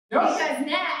Because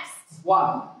next,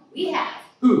 what? We have.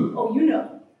 Who? Oh, you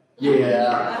know.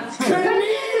 Yeah. Knievel!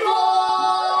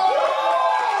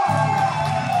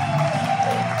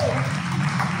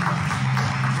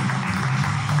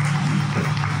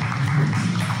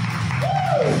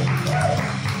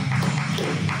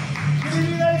 Good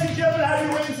evening, ladies and gentlemen.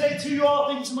 Happy Wednesday to you all.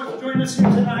 Thank you so much for joining us here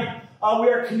tonight. We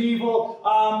are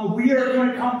Knievel. We are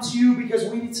going to come to you because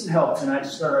we need some help tonight to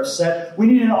start our set. We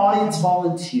need an audience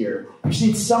volunteer. We just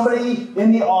need somebody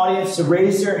in the audience to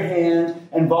raise their hand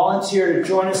and volunteer to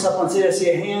join us up on stage. I see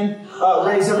a hand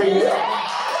raised over here.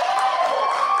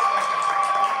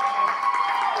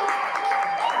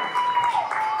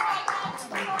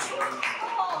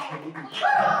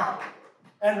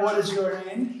 And what is your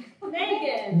name?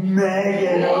 Megan.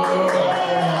 Megan.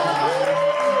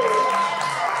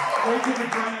 Thank you for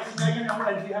joining us, Megan.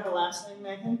 Do you have a last name,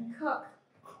 Megan? Cook.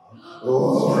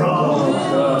 Oh,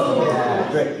 yeah,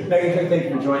 great. Megan, thank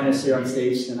you for joining us here on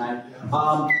stage tonight.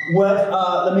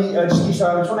 Let me just get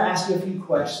started. I just want to ask you a few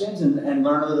questions and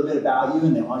learn a little bit about you,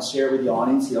 and then I'll share it with the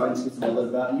audience. The audience gets to know a little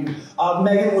about you.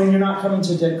 Megan, when you're not coming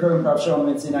to Dead Crow Improv Show on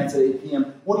Wednesday nights at 8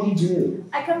 p.m., what do you do?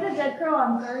 I come to Dead Crow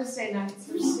on Thursday nights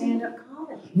for stand-up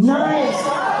comedy. Nice!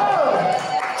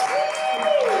 Oh.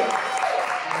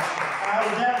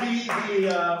 Would that be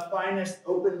the finest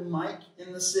open mic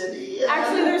in the city?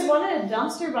 Actually, there's one in a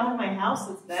dumpster behind my house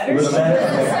that's better.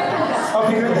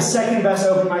 Okay, good. The second best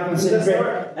open mic in the city. Great.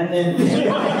 And then,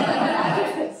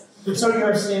 so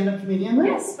you're a stand-up comedian,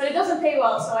 right? Yes, but it doesn't pay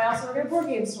well, so I also work at a board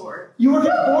game store. You work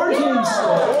at a board game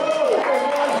store?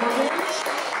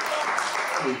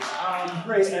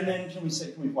 Great. And then can we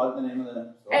plug the name of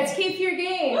the store? It's Keep Your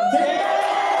Game.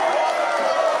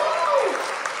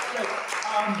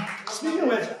 Speaking of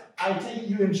which, I think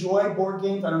you enjoy board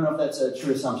games. I don't know if that's a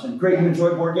true assumption. Great, you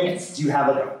enjoy board games. Yes. Do you have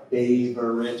like a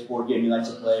favorite board game you like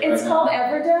to play? It's called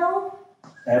Everdell.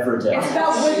 Everdell. It's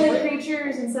about woodland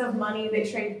creatures. Instead of money, they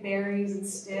trade berries and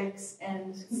sticks,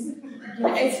 and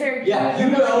it's very you know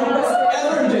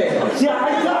Everdell. Yeah, I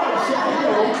know.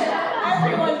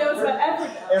 Everyone knows about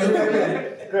Everdell.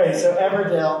 Great, so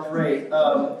Everdell, great,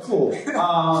 cool.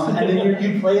 And then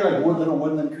you play like little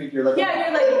woodland creature. Like, yeah,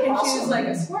 you can choose like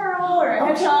a squirrel or a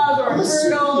hedgehog or a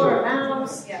turtle or a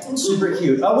mouse. Yeah. Super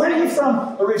cute. Where are you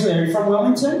from originally? Are you from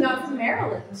Wilmington? No, I'm from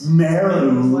Maryland.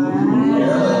 Maryland. Wow.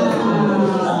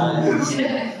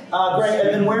 Great, and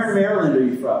then where in Maryland are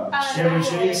you from? Chevy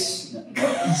Chase? Don't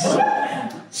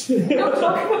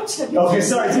talk about Chevy Chase. Okay,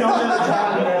 sorry.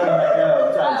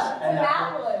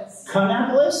 Annapolis.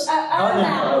 Annapolis?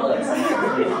 Annapolis.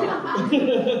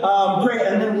 Great,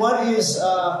 and then what is,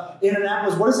 in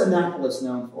Annapolis, what is Annapolis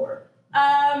known for?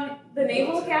 The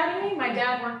Naval Academy. My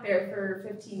dad worked there for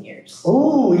 15 years.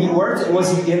 Oh, he worked, was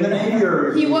he in the Navy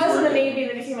or? He was in the Navy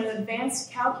and then became an advanced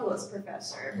calculus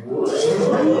professor. Ooh.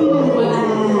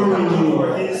 Thank you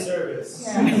for his service.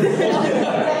 Yeah.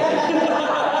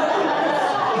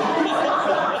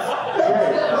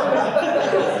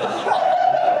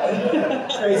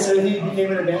 Great, so he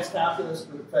became an advanced calculus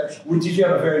professor. Did you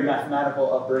have a very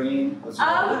mathematical upbringing?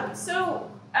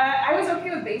 I was okay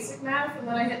with basic math, and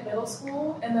then I hit middle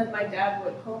school, and then my dad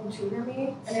would home tutor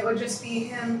me, and it would just be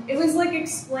him. It was like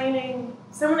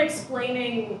someone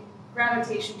explaining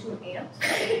gravitation to an ant.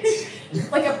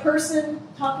 Like a person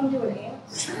talking to an ant.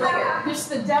 Like just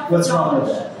the depth What's of wrong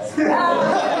with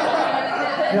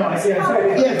that? No, I see.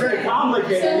 Yeah, very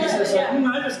complicated. So, He's just yeah.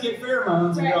 like, I just get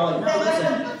pheromones, and you're all like, no,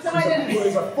 listen. So I didn't.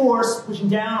 There's a force pushing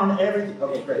down everything.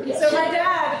 Okay, great. Yes. So my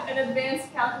dad, an advanced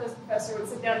calculus professor, would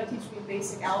sit down and teach me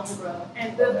basic algebra,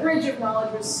 and the bridge of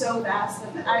knowledge was so vast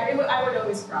that I would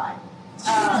always cry.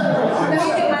 And then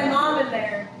we get my mom in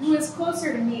there, who is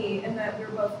closer to me in that we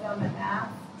were both dumb at math,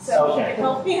 so she could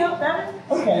help me out better.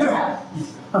 Okay. Yeah.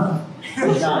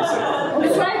 Nice.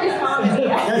 That's why I do comedy.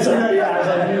 That's okay, yeah. I was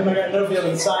like, I got no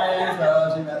feeling science,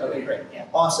 biology, math. Okay, great. Yeah.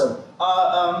 Awesome.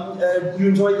 You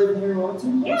enjoy living here in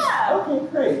Wilmington? Yeah. Okay,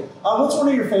 great. What's one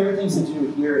of your favorite things to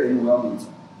do here in Wilmington?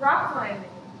 Rock climbing.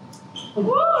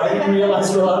 I didn't realize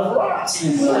there were a lot of rocks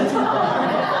in Wilmington.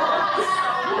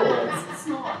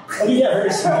 Small. Oh, yeah,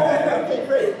 very small. Okay,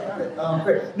 great. All right.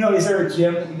 Great. No, is there a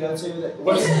gym that you go to?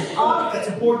 That's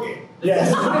a board game.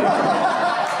 Yes.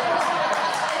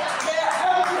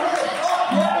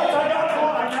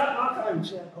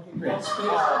 Okay, great.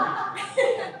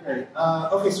 Great.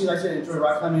 Okay, so you like to enjoy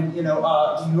rock climbing. You know,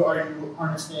 are you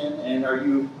harnessed in, and are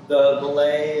you the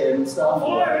belay and stuff?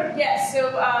 Yes.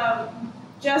 So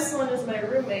Jesselyn is my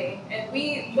roommate, and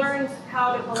we learned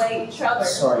how to belay each other.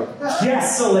 Sorry,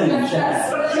 Jesselyn.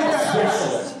 Jesselyn.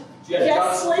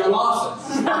 You're lost.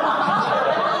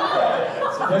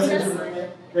 Jesselyn's your roommate.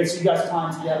 Great, so you guys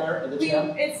climb together at the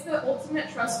gym? It's the ultimate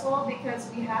trust fall because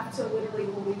we have to literally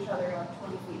hold each other up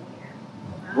 20 feet in the air.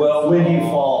 Well, when do you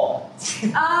fall?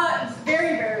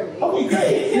 Very rarely. Okay,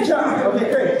 great. Good job. Okay,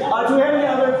 great. Do we have any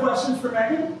other questions for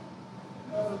Meghan?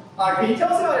 Can you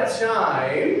tell us about a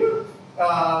time,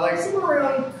 like somewhere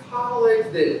around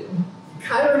college that you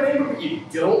kind of remember but you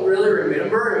don't really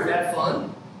remember? Was that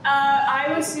fun?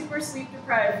 I was super sleep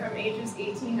deprived from ages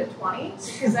 18 to 20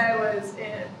 because I was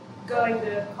going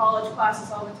to college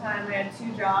classes all the time. I had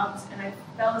 2 jobs and I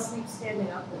fell asleep standing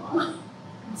up a lot.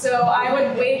 So I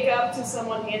would wake up to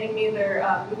someone handing me their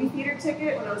movie theater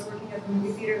ticket when I was working at the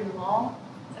movie theater in the mall.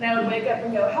 And I would wake up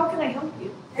and go, "How can I help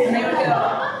you?" And they would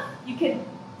go, "You can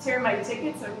tear my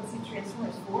ticket so I can see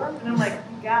Transformers 4?" And I'm like,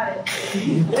 "You got it."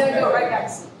 And then I go right back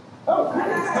to sleep. Oh,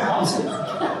 awesome.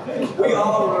 We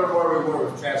all remember where we were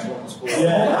with Transformers 4.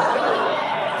 Yeah.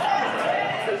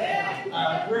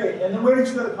 Great. And then where did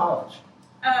you go to college?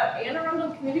 Anne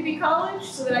Arundel Community College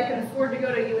so that I could afford to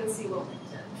go to UNC Wilmington.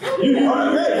 Great.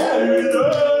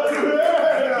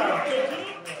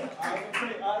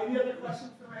 Any other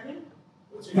questions for Meghan?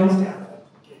 What's your nose down?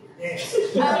 Get your name. It's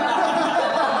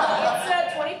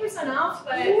 20% off,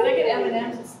 but when I get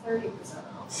M&M's, it's 30%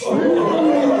 off.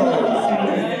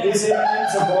 Is it a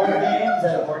board game? Is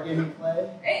that a board game you play?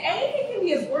 Anything can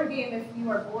be a board game if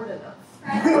you are bored enough.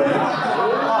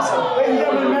 Awesome. Ladies and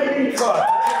gentlemen, Meghan Cook.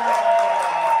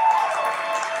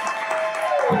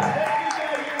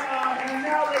 And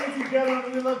now, ladies and gentlemen,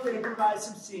 we'd love to improvise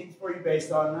some scenes for you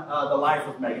based on the life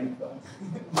of Meghan Cook.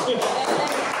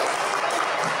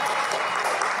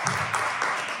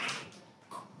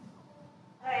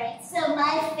 Alright, so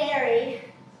my fairy,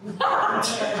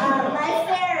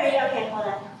 okay, hold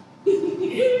on.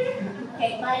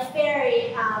 Okay, my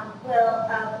fairy will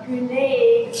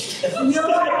grenade your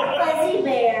fuzzy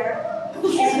bear,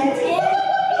 and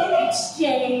in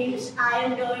exchange, I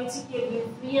am going to give you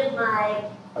 3 of my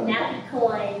nappy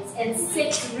coins and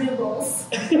 6 rubles.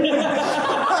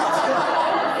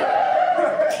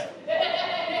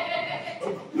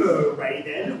 Alrighty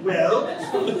then, well.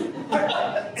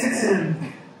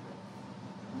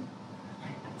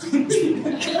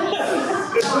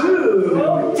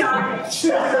 Ooh, Darn it.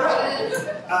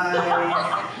 I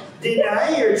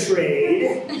deny your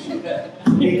trade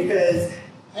because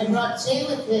I'm not saying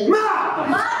with him.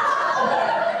 Mom!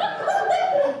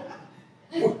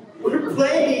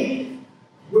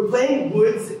 We're playing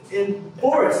woods and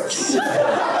forests.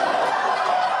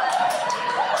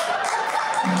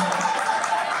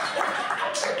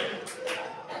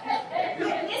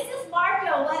 Mrs.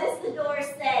 Marco, what does the door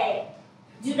say?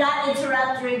 Do not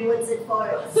interrupt during woods and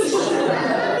forests.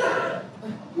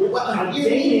 Well, you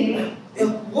need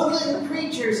woodland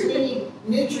creatures need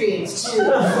nutrients too.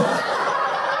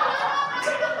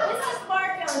 Mrs.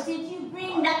 Marco, did you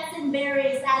bring nuts and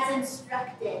berries as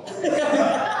instructed?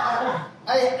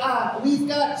 We've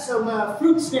got some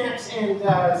fruit snacks and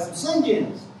some Slim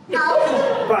Jims.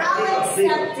 I'll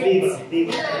accept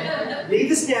it. Leave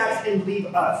the snaps and leave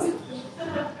us.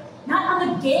 Not on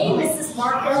the game, Mrs.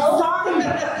 Marco. Sorry.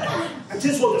 I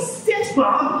just rolled a 6,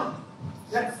 Mom.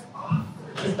 That's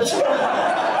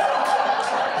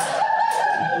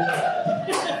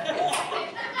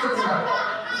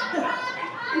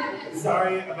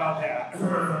Sorry about that.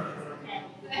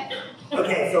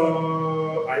 Okay,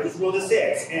 so I just rolled a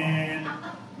 6, and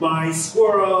my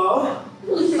squirrel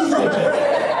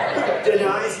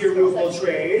denies your movable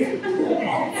trade.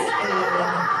 And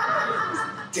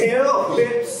tail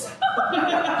whips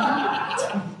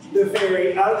the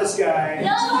fairy out of the sky.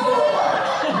 No!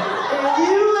 And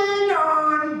you land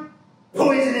on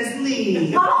poisonous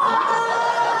leaves. That's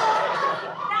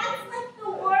like the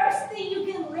worst thing you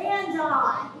can land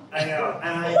on. I know,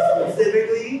 and I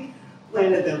specifically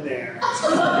planted them there.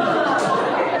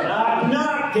 Knock,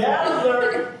 knock,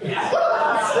 gather.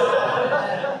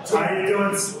 How you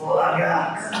doing,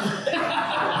 slugger?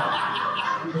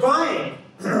 Fine.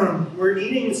 We're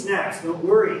eating snacks, don't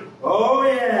worry. Oh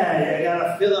yeah, you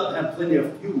gotta fill up and have plenty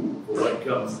of fuel for what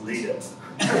comes later.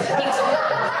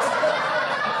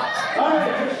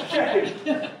 Alright, just checking.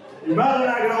 Your mother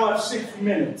and I can watch 60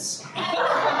 Minutes. We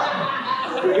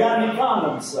got any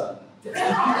condoms, son?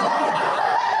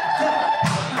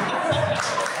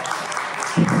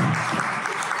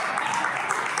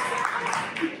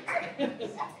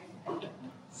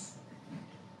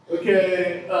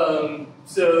 Okay,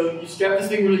 so you strap this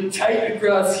thing really tight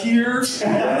across here.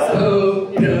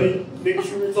 So, you know, make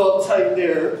sure it's all tight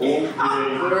there. Okay.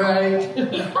 Alright.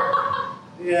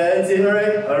 Yeah, that's it,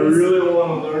 alright? I really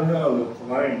want to learn how to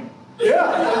climb. Yeah,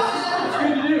 that's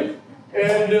good to do.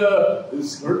 And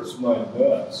this hurts my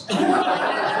nuts.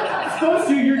 Supposed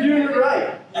to, you're doing it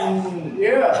right.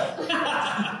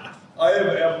 Yeah. I have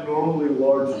abnormally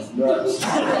large nuts.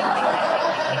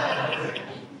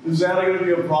 Is that going to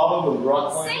be a problem with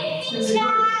rock climbing? Safety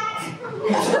shot!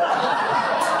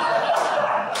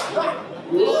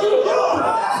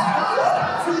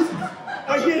 I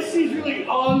guess she's really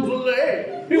on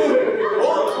delay. Wait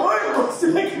a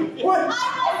second. What?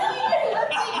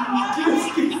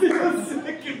 Just give me a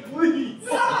second, please.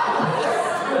 I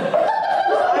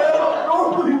have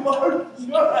abnormally large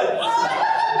nuts.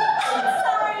 I'm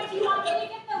sorry, do you want me to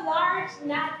get the large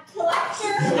nut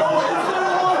collector? I'll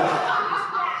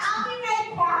be right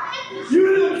back. You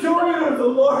didn't tell me there was a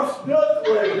large nut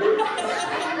collector.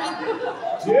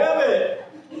 Damn it.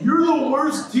 You're the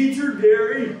worst teacher,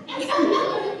 Gary.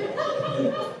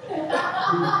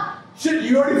 Shit,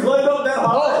 you already climbed up that high?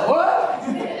 Oh, what?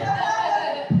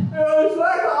 It's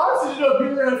like the oxygen up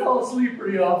here and I fall asleep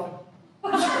pretty often.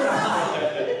 All right,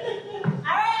 I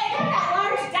got that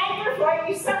large diaper for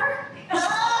you, sir.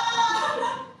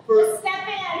 Just step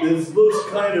in. This looks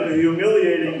kind of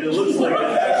humiliating. It looks like an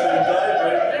actual diaper.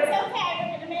 It's okay, we're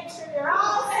going to make sure you're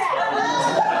all set.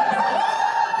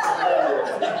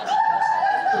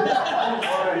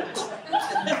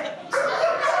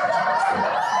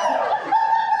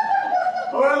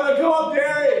 All right, come on,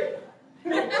 Gary.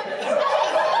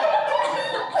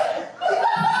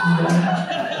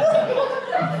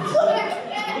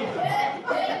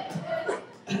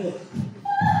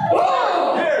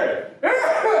 Whoa! Gary,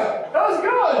 How's it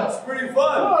going? it's pretty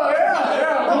fun. Oh,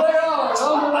 yeah. Play on.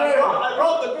 On the way. I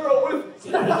brought the girl with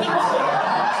me.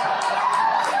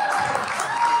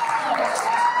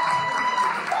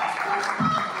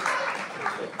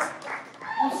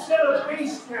 You set a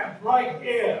base camp right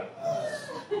here.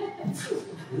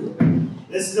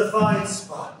 This is a fine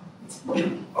spot.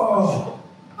 Oh.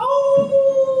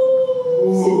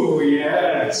 Oh,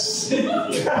 yes.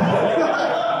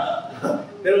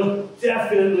 It'll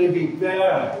definitely be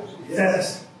bear.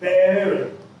 Yes, bear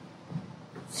and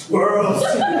squirrels.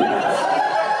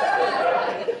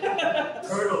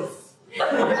 Turtles.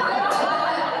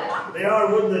 They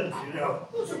are woodland, you know.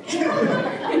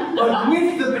 But with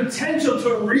the potential to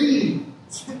read.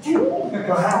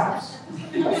 Perhaps.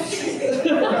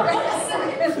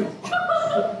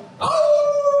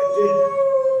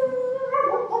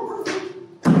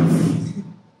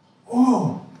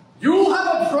 Oh, you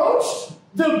have approached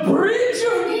the bridge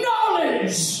of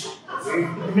knowledge.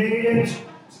 Maybe a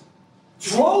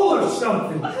troll or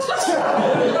something. Troll?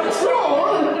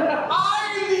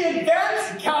 I'm the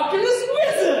advanced calculus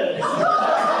wizard.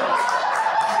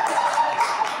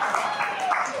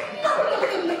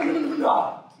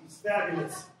 He's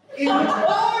fabulous. In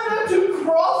order to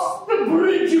cross the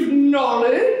bridge of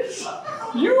knowledge,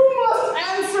 you must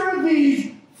answer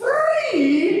these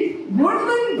 3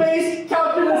 woodland-based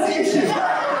calculus issues.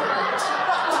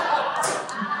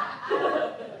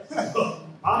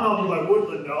 I'm up on my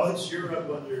woodland knowledge. You're up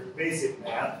on your basic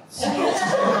math. So.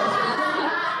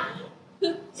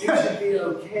 You should be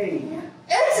okay.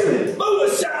 Excellent. Move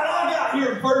aside, I got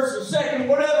here first or second,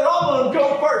 whatever. I'm gonna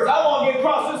go first. I want to get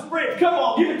across this bridge. Come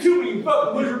on, give it to me, you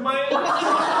fucking wizard man. I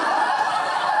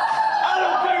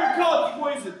don't care the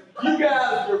consequences. You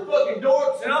guys are fucking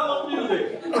dorks, and I'm gonna do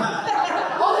this.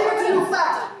 I'll leave it to you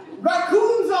flat.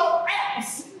 Raccoons are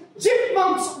X,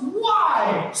 chipmunks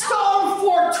Y, star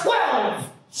for 12.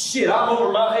 Shit, I'm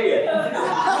over my head.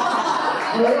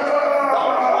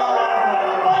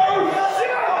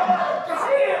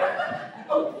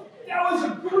 That was a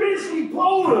grizzly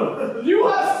polar. You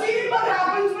have seen what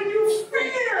happens when you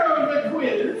fear the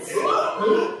quiz. Oh,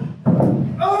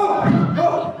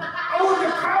 the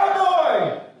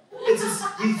cowboy!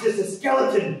 He's just a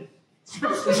skeleton.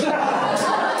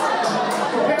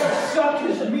 Sucked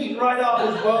his meat right off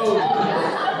his bone.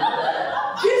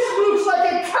 This looks like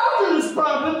a calculus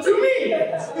problem to me.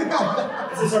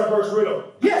 Is this our first riddle?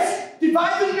 Yes,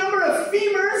 divide the number of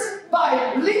femurs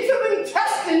by length of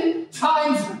intestine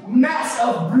times mass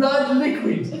of blood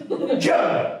liquid.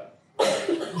 Go.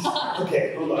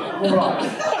 Okay, hold on.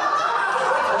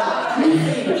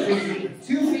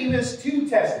 2 femurs, 2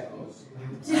 testicles.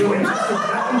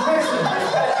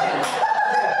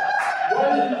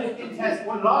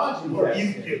 One large The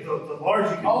large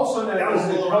you can also known that was as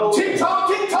the the little. Tick tock,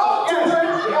 tick tock.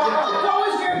 What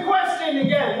was your question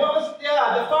again? What was, the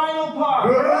final part?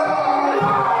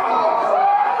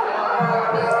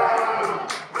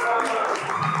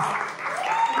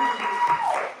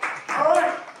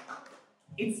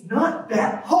 It's not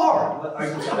that hard. God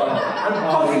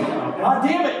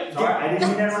damn it. Sorry, I didn't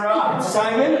mean to interrupt.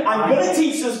 Simon, I'm gonna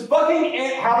teach this fucking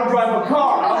ant how to drive a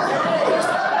car.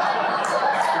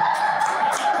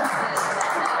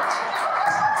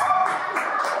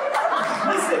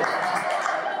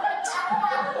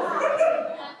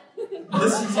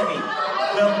 Listen to me.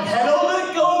 The pedal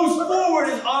that goes forward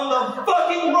is on the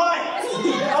fucking right.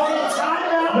 Okay,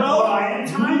 time out. No. Ryan,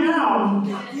 time out.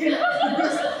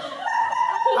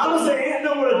 How does the ant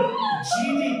know what a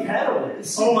GD pedal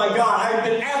is? Oh my god, I've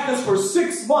been at this for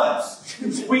 6 months.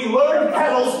 We learned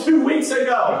pedals 2 weeks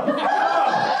ago.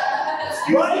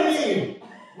 Right?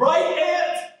 Right,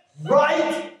 ant?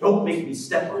 Right? Don't make me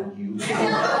step on you.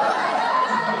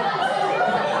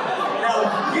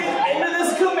 Now get into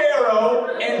this Camaro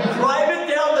and drive it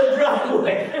down the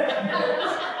driveway.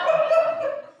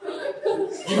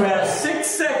 You have 6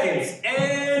 seconds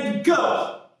and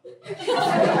go. Damn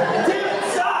it,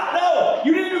 stop! No!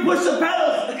 You didn't even push the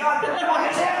pedals! God damn it!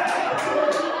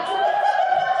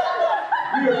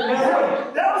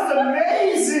 That was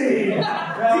amazing! No. He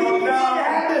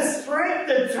had the strength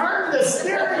to turn the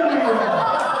steering wheel.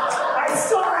 I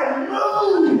saw it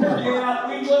move! Yeah,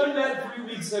 we learned that 3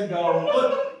 weeks ago.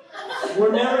 Look,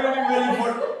 we're never gonna be ready for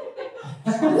it.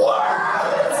 What?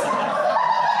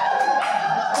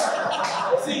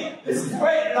 See, this is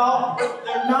great and all, but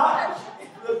they're not.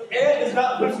 The ant is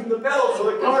not pushing the pedal, so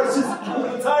the car is just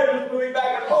moving the tires, just moving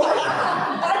back and forth.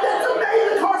 That's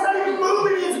amazing! The car's not even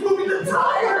moving, it's moving the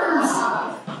tires!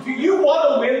 Do you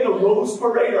want to win the Rose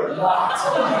Parade or not?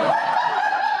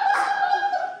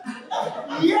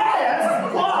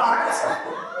 Yes,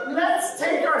 but let's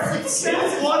take our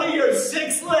success. It's one of your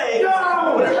 6 legs.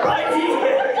 No! Put it right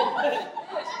here.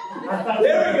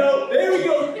 There we go. There we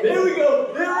go. There we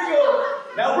go. There we go.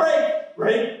 Now break.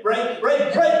 Break. Break.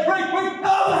 Break. Break. Break. Break.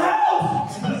 Oh, help!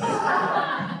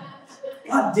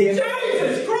 God damn it.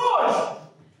 Jesus Christ!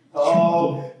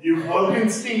 Oh, you've woken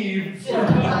Steve.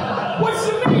 What's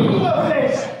the meaning of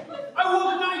this? I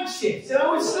work night shifts and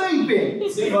I was sleeping.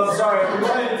 Steve, I'm sorry. We're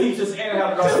trying to teach this ant how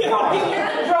to drive a car. Fucking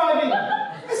ant driving!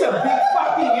 It's a big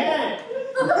fucking ant!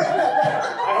 I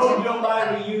hope you don't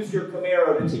mind we use your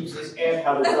Camaro to teach this ant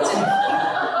how to drive.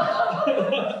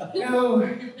 No,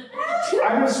 I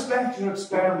respect your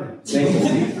experiment. Thank you,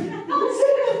 Steve.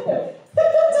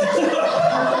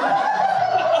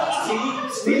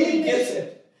 Steve gets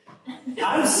it.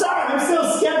 I'm sorry, I'm still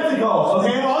skeptical,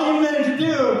 okay? All you managed to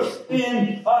do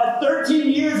in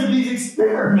 13 years of these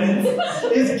experiments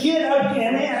is get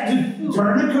an ant to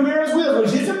turn the Camara's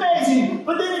wheels, which is amazing,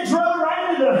 but then it drove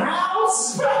right into the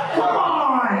house? Come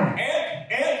on!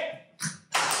 Ant.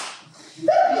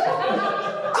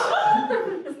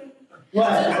 What?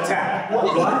 Attack. What?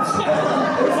 What's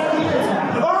that mean,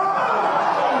 attack? Oh!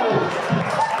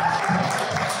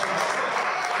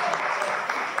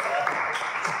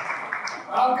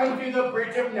 Welcome to the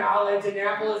Bridge of Knowledge,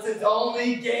 Annapolis'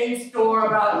 only game store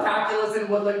about calculus and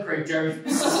woodland creatures.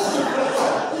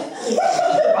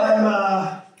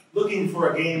 I'm looking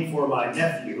for a game for my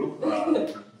nephew.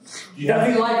 Does he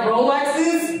like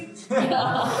Rolexes?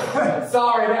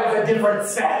 Sorry, that was a different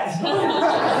set.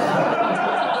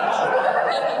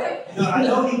 No, I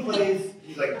know he plays.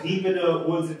 He's like deep into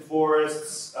woods and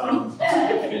forests. Like,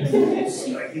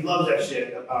 he loves that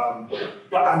shit.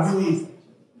 But I'm really.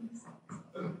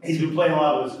 He's been playing a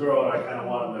lot with this girl, and I kind of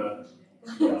want him to.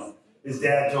 You know, his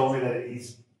dad told me that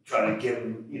he's trying to get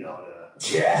him, you know.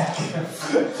 Yeah.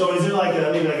 So is it like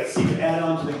maybe like a secret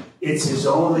add-on to the? It's his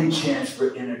only chance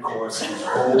for intercourse in his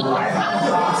whole life.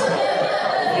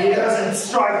 He doesn't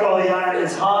strike while the iron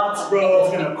is hot, bro.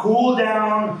 It's gonna cool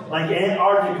down like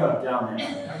Antarctica down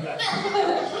there.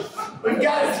 We've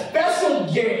got a special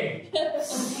game.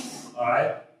 All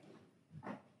right.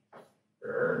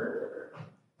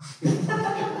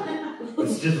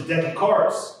 It's just a deck of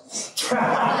cards.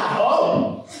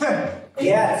 Oh.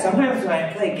 Yeah, sometimes when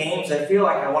I play games, I feel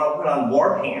like I want to put on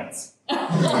war pants.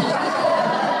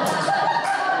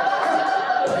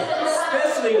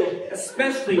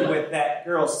 Especially with that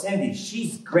girl Cindy.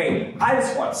 She's great. I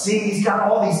just want to See, he's got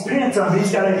all these pants on, but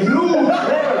he's got a huge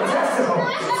pair of testicles.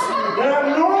 They're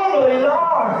abnormally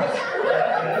large.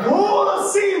 Full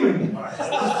of semen.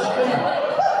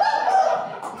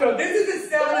 So this is a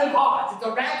 7 of hearts. It's a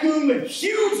raccoon with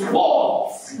huge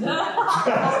balls.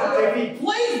 If he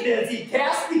plays this, he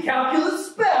casts the calculus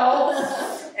spell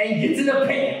and gets in the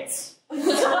pants.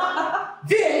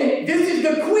 Then, this is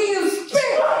the Queen of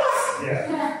Spades.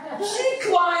 Yeah. She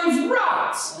climbs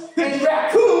rocks and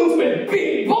raccoons with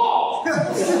big balls.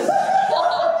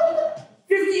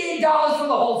 $58 for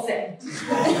the whole set.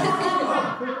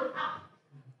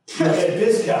 You get a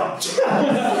discount.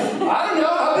 I don't know.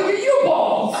 How big are your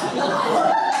balls?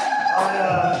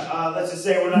 Let's just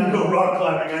say when I go rock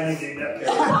climbing, I need to eat that cake.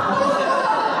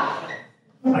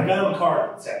 I got him a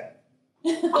card set.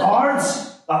 Cards?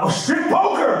 Strip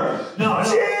poker! No.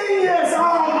 Genius!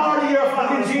 Oh, Marty, you're a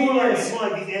fucking genius! It's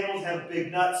like these animals have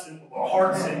big nuts and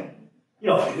hearts and, you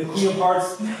know, the queen of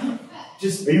hearts.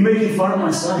 Just. Are you making fun of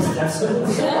my son's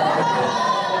testicles?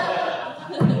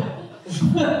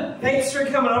 Thanks for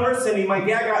coming over, Cindy. My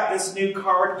dad got this new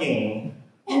card game.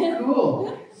 Oh,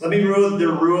 cool. Let me rule the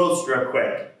rules real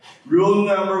quick. Rule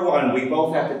number 1, we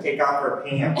both have to take off our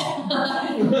pants.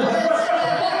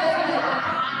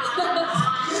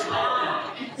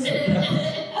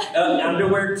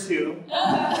 Underwear 2.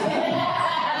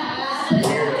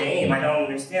 Weird game, I don't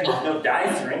understand. There's no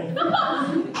dice or anything.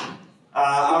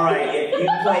 All right, if you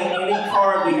play any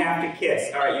card, we have to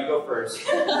kiss. All right, you go first.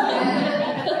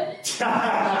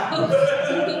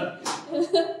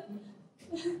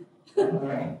 All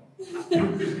right.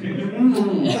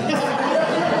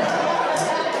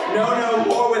 No,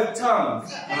 more with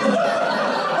tongues.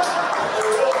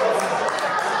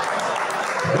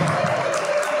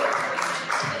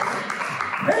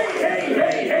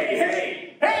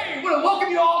 Hey, I want to welcome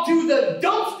you all to the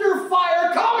Dumpster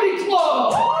Fire Comedy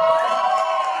Club.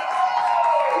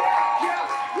 Yeah,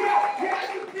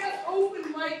 the best open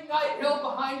mic night held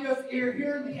behind us here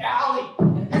in the alley.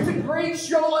 It's a great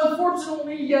show.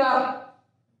 Unfortunately,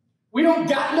 we don't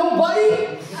got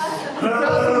nobody.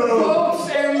 Folks,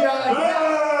 and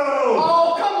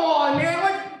oh, come on, man.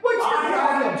 What's your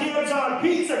problem? Dibs on a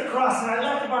pizza crust and I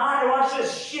left it behind to watch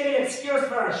this shitty excuse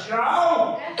for a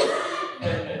show.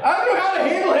 I don't know how to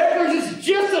handle hecklers. It's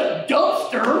just a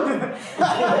dumpster.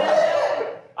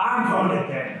 I'm going to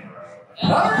bed. All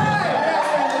right.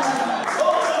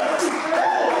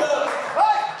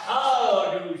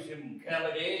 I'll do some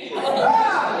comedy.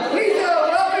 Please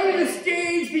welcome to the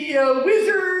stage the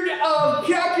Wizard of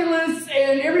Calculus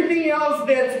and everything else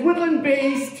that's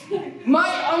woodland-based, my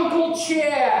Uncle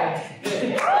Chad.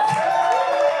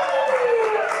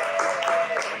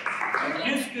 I'm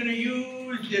just going to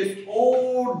use this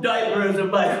old diaper as a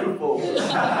microphone.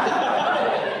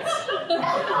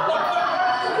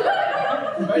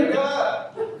 Wake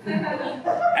up.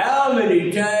 How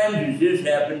many times has this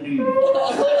happened to you?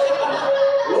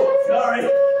 Oh, sorry.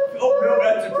 Oh, no,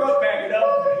 that's a truck backing up.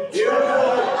 Here we go.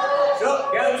 So,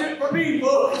 that's it for me,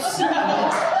 folks.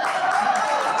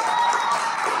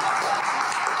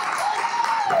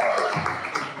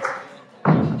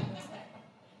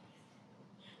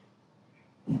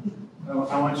 I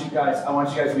want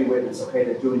you guys to be witness, okay?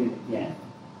 They're doing it again.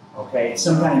 Okay?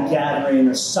 Some kind of gathering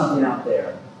or something out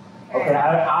there. Okay,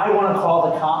 I want to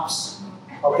call the cops.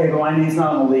 Okay, but my name's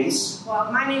not on the lease.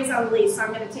 Well, my name's on the lease, so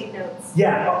I'm going to take notes.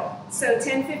 Yeah. So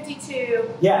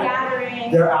 1052, Yeah.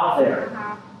 gathering. They're out there.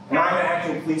 And I'm an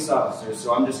actual police officer,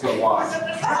 so I'm just going to watch.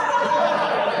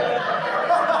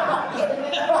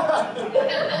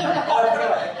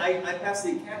 I passed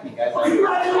the academy, guys.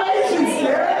 Congratulations,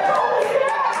 Derek!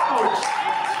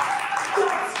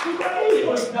 It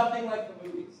was nothing like the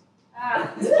movies.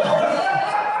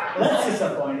 That's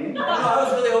disappointing. No, I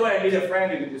was really hoping I need a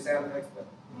friend who could just sound next to me.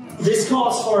 This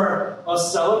calls for a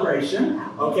celebration.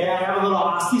 Okay, I have a little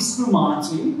Asti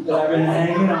Spumante that I've been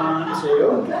hanging on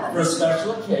to for a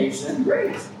special occasion.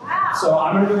 Great. Wow. So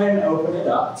I'm going to go ahead and open it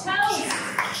up. Toast.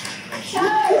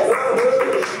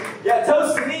 Yeah,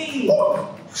 toast to me.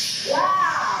 Wow.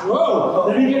 Whoa,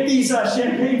 let me get these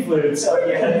champagne flutes.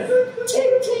 Yeah.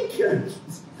 Take care.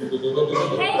 Hey, keep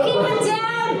it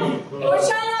down! We're trying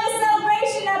to have a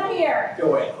celebration up here. Go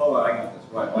away. Hold on, I got this.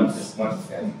 Watch this,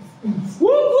 guys. Whoop,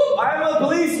 whoop, I'm a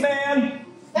policeman.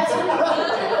 Show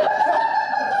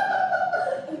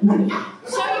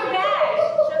your badge.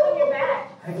 Show them your badge.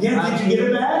 Yeah, did you get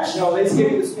a badge? No, they just gave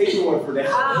me this paperwork for that.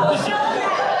 Oh, show them.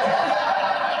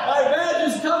 My badge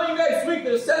is coming next week.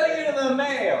 They're sending it in the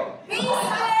mail. Be scared.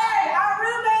 Our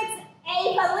roommate's a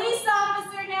police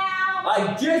officer now.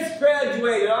 I just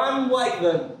graduated. I'm like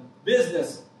the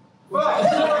business. Is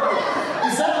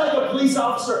that like a police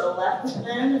officer elect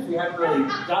then? If you haven't really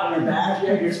gotten your badge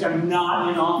yet, you're just kind of not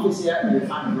in office yet, but you're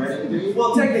kind of ready to be?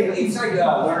 Well, technically, it's like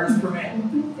a learner's permit.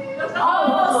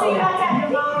 Oh, so you have to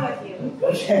have your mom with you.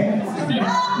 Okay.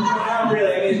 Not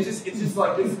really. I mean, it's just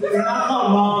like this. They're not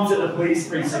called moms at the police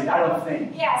precinct, I don't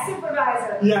think. Yeah,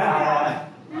 supervisor. Yeah.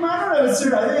 I don't know,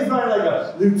 sir. I think it's probably like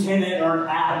a lieutenant or an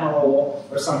admiral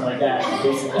or something like that.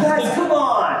 Guys, come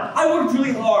on! I worked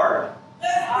really hard.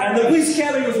 And the police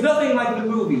academy was nothing like the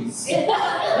movies.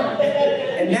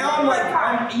 And now I'm like,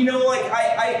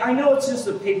 I know it's just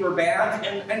a paper badge,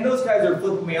 and those guys are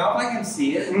flipping me off. I can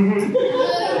see it.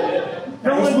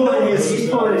 He's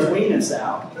pulling his weenus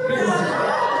out.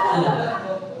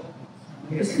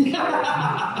 You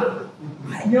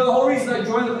know, the whole reason I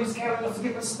joined the police academy was to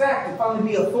get respect and finally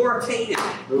be authoritative.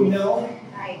 You know?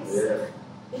 Nice. Yeah.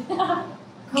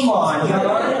 Come on, It's all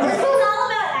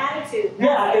about attitude.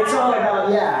 Yeah, it's all about,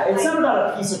 it's not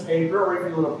about a piece of paper or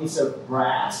even a little piece of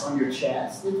brass on your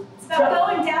chest. It's about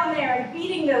going down there and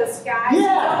beating those guys who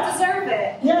don't deserve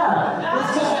it.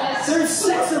 Yeah. There's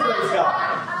 6 of those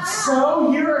guys.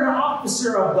 So you're an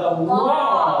officer of the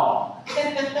law. If you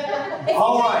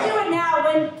can't do it now,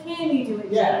 when can you do it?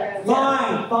 Yeah.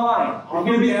 Fine. I'm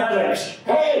gonna be better.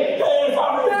 Hey,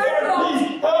 officer,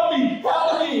 please help me.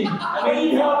 I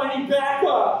need help. I need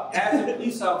backup. As a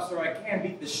police officer, I can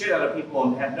beat the shit out of people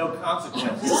and have no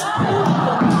consequences.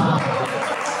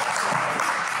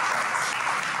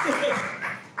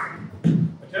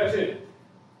 Attention.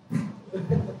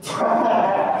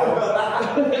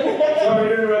 Sorry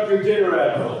to interrupt your dinner,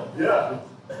 Admiral. Yeah.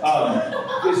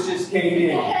 This just came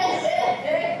in.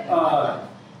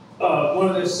 One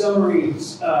of the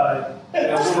submarines,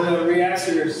 one of the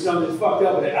reactors, something's fucked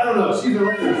up with it. I don't know. Excuse me,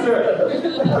 sir.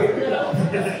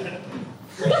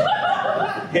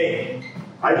 Hey,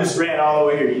 I just ran all the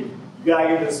way here. You gotta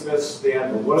give this message to the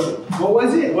Admiral. What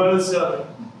was it? One of the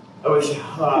God,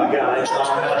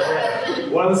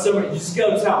 one of the submarines, you just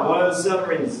go tell one of the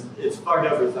submarines, it's fucked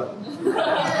up or something.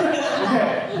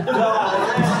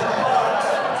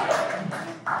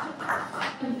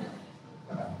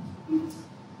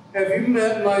 Have you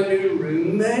met my new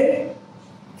roommate?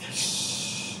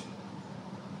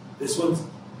 This one's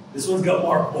got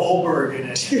Mark Wahlberg in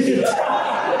it.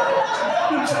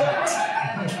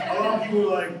 A lot of people are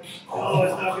like, oh,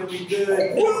 it's not going to be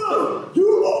good. Whoa!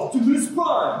 You're Optimus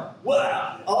Prime!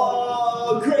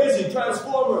 Wow! Crazy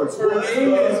Transformers! Her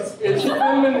name is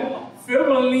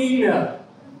Filmelina.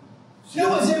 No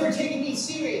one's ever taken me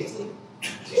seriously.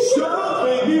 Shut up,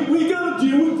 baby! We gotta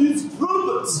deal with these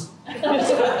robots! She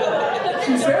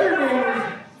said her name was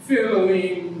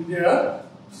Filmelina.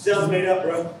 Sounds made up,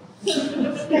 bro.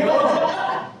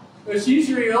 No, but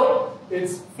she's real.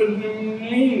 It's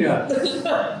Filmelina.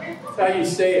 That's how you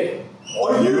say it.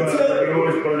 Are you telling You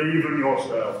always believe in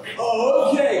yourself. Oh,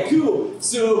 okay, cool.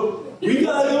 So, we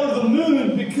gotta go to the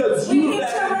moon because We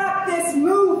interrupt this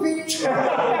movie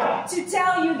to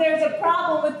tell you there's a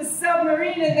problem with the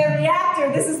submarine and the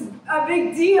reactor. This is a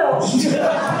big deal.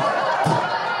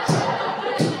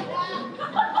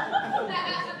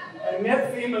 I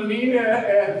met Filmelina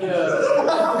at the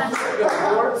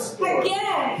sports store.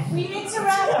 Again, we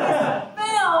interrupt this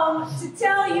film to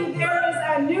tell you there is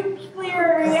a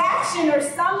nuclear reaction or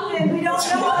something. We don't know.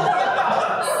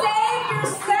 Save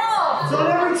yourself. It's on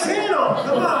every channel.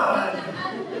 Come on.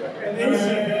 And then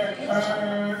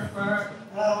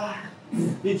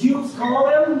Did you call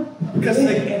him? Because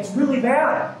it's really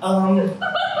bad.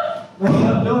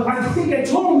 no, I think I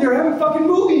told him they were having a fucking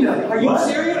movie night. Are you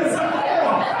serious?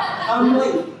 I'm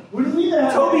like, What do you mean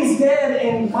that? Toby's dead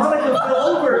and Monica fell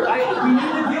over. We need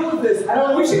to deal with this. I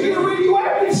don't. We should get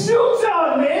radioactive suits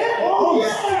on, man. Oh,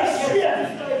 yes!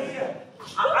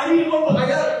 I need one. I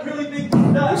got a really big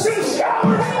nut. We should have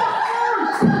showered.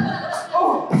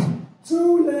 Oh,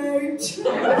 too late. It's a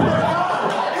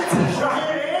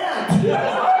giant ant!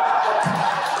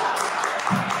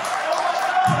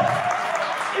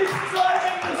 It's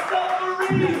driving the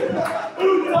submarine. Who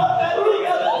got that thing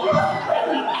out of the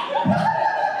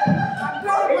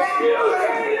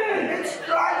It's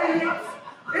driving us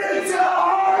into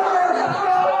harbor.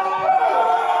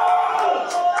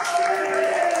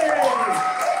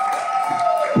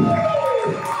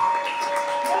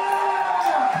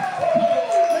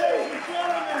 Ladies and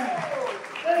gentlemen,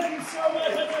 thank you so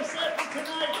much, as I said, for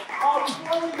tonight.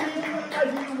 Before we leave, I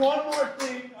do one more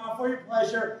thing for your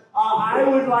pleasure. I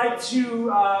would like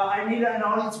to, I need an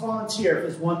audience volunteer for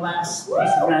this one last piece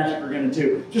of magic we're going to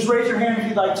do. Just raise your hand if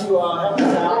you'd like to help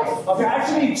us out. Okay, I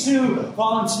actually need 2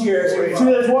 volunteers.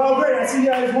 There's one, oh great, I see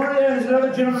there's one there, there's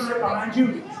another gentleman right behind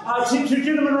you. 2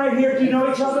 gentlemen right here, do you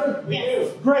know each other? We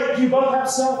do. Great, do you both have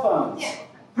cell phones? Yeah.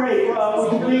 Great,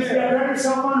 would you please grab your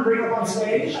cell phone and bring it up on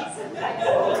stage?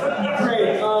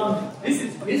 Great, This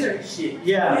is wizard shit.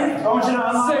 yeah, I want you to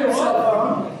unlock your cell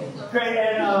phone. Great,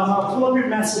 and pull up your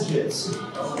messages.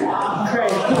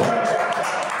 Great.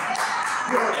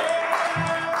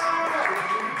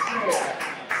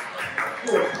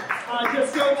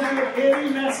 Just go to any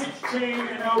message chain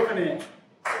and open it.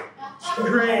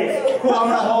 Great. Cool, I'm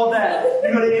going to hold that.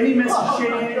 You go to any message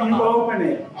chain and you open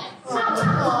it.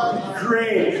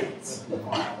 Great.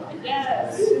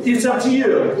 Yes. It's up to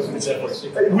you.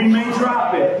 We may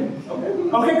drop it.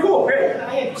 Okay, cool,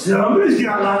 great. Somebody's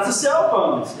got lots of cell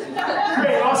phones.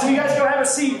 Great, awesome. You guys go have a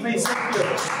seat, please. Thank you.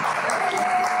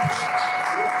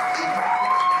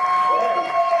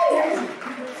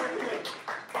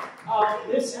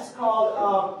 This is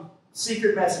called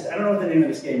Secret Message. I don't know what the name of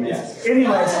this game is.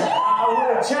 Anyways,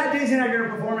 Chad, Daisy, and I are going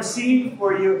to perform a scene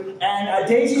for you, and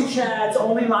Daisy and Chad's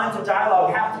only lines of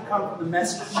dialogue have to come from the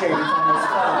message change on this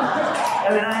phone,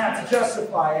 and then I have to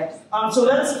justify it. So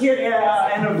let's get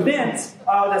an event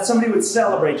that somebody would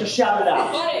celebrate. Just shout it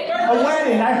out. A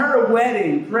wedding. I heard a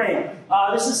wedding. Great.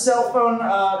 This is cell phone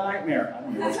nightmare. I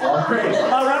don't know what it's called. Great.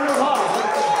 Round of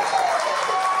applause.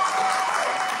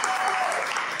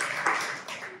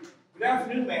 Good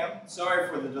afternoon, ma'am. Sorry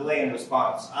for the delay in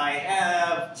response. I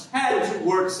have had to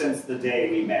work since the day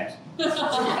we met. I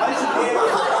should be able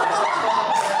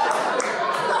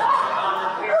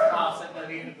to at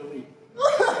the end of the week.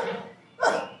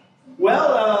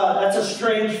 Well, that's a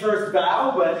strange first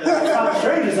vow, but it's not the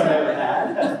strangest I've ever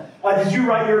had. Did you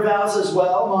write your vows as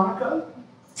well, Monica?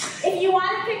 If you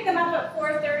want to pick them up at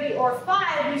 4:30 or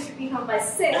 5, we should be home by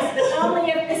 6, but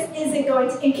only if this isn't going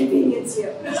to inconvenience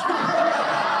you.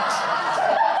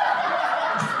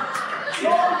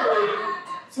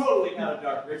 Totally not a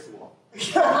dark ritual.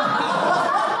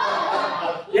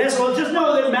 Yes, well, just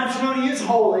know that matrimony is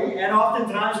holy, and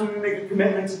oftentimes when we make a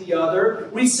commitment to the other,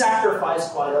 we sacrifice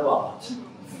quite a lot.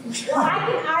 Well, I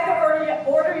can either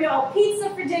order y'all pizza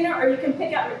for dinner, or you can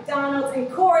pick up McDonald's, and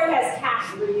Corey has cash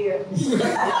for you.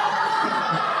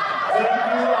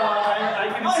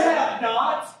 I have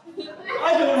not.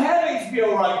 I don't have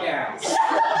HBO right now.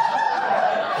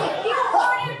 If you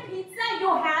order pizza,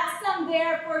 you'll have some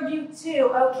there for you too,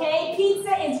 okay?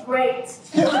 Pizza is great.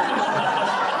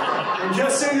 And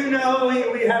just so you know,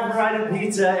 we have provided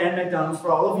pizza and McDonald's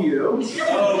for all of you.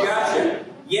 Oh, gotcha.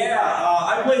 Yeah,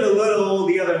 I played a little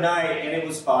the other night, and it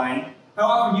was fine. How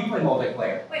often do you play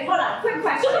multiplayer? Wait, hold on. Quick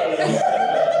question.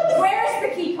 Where's the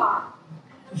key card?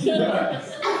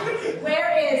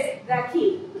 Where is the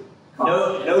key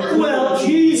card? No clue. Well,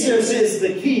 Jesus is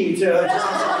the key to...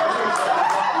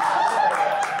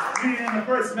 Being in the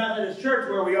First Methodist Church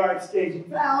where we are exchanging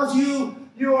vows, you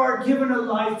are given a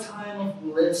lifetime of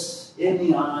bliss in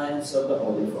the eyes of the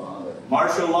Holy Father.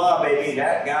 Martial law, baby.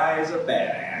 That guy is a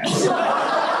badass.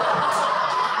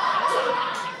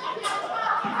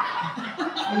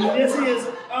 Yes, he is.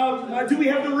 Do we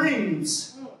have the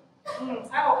rings?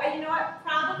 Oh, you know what?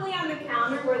 Probably on the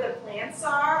counter where the plants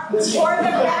are, or the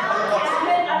round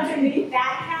cabinet underneath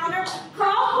that counter.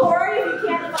 Call Corey if you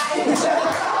can't find it. I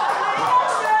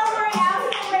don't know where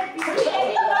else it would be. And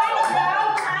you might know,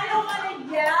 I don't want to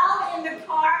yell in the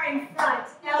car in front.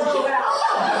 LOL.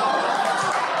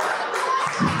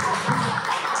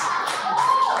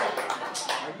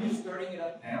 Are you starting it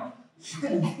up now?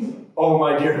 Oh,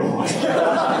 my dear Lord.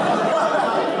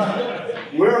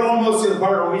 We're almost to the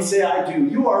part where we say I do.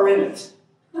 You are in it.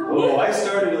 Oh, I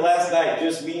started it last night,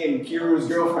 just me and Kiru's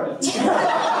girlfriend.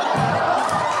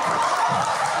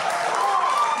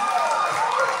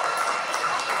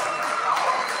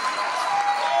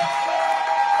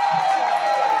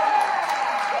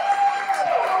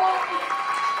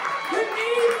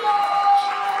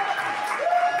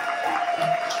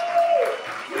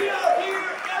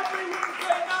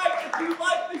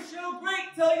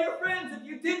 Tell your friends if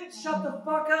you didn't, shut the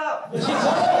fuck up.